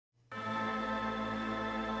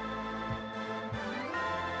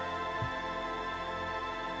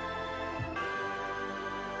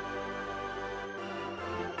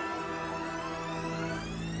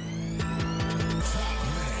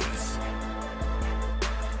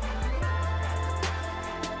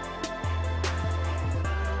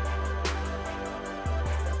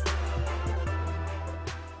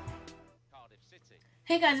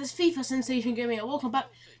Hey guys, it's FIFA Sensation Gaming and welcome back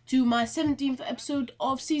to my 17th episode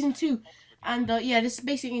of Season 2. And yeah, this is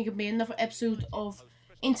basically going to be another episode of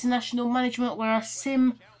International Management where I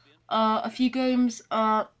sim a few games,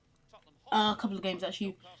 a couple of games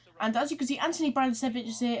actually. And as you can see, Anthony Brandisevich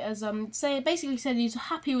is here as basically said he's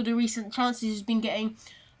happy with the recent chances he's been getting,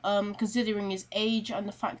 considering his age and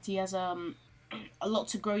the fact he has a lot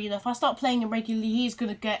to grow. You know, if I start playing him regularly, he's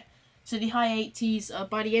going to get to the high 80s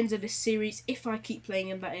by the end of this series, if I keep playing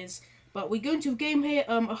him, that is. But we go into a game here,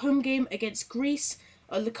 a home game against Greece.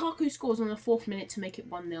 Lukaku scores on the 4th minute to make it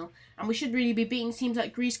 1-0. And we should really be beating teams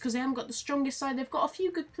like Greece because they haven't got the strongest side. They've got a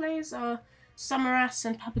few good players, Samaras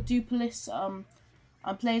and Papadopoulos, and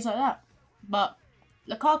players like that. But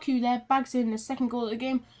Lukaku there bags in the second goal of the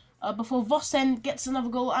game before Vossen gets another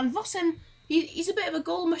goal. And Vossen, he's a bit of a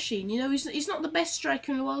goal machine, you know. He's not the best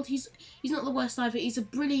striker in the world. He's not the worst either. He's a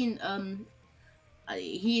brilliant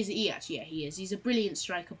he is. He's a brilliant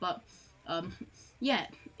striker, but yeah,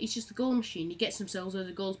 he's just a goal machine. He gets himself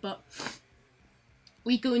other goals. But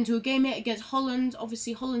we go into a game here against Holland.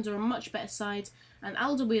 Obviously, Holland are a much better side, and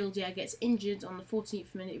Alderweireld gets injured on the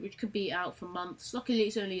 14th minute, which could be out for months. Luckily,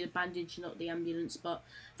 it's only the bandage, not the ambulance. But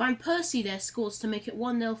Van Persie there scores to make it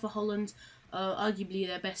 1-0 for Holland. Arguably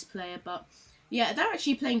their best player, but yeah, they're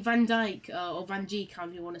actually playing Van Dijk or Van Dijk,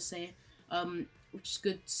 however you want to say it, which is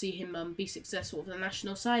good to see him be successful for the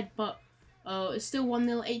national side. But it's still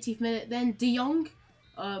 1-0, 80th minute. Then De Jong,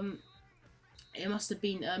 it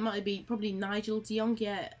might have been probably Nigel De Jong,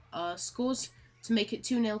 scores to make it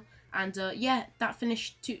 2-0, and yeah, that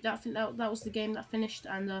finished. That was the game that finished,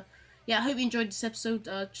 and yeah, I hope you enjoyed this episode.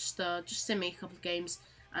 Just send me a couple of games.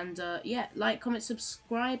 And yeah, like, comment,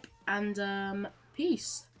 subscribe, and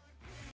peace.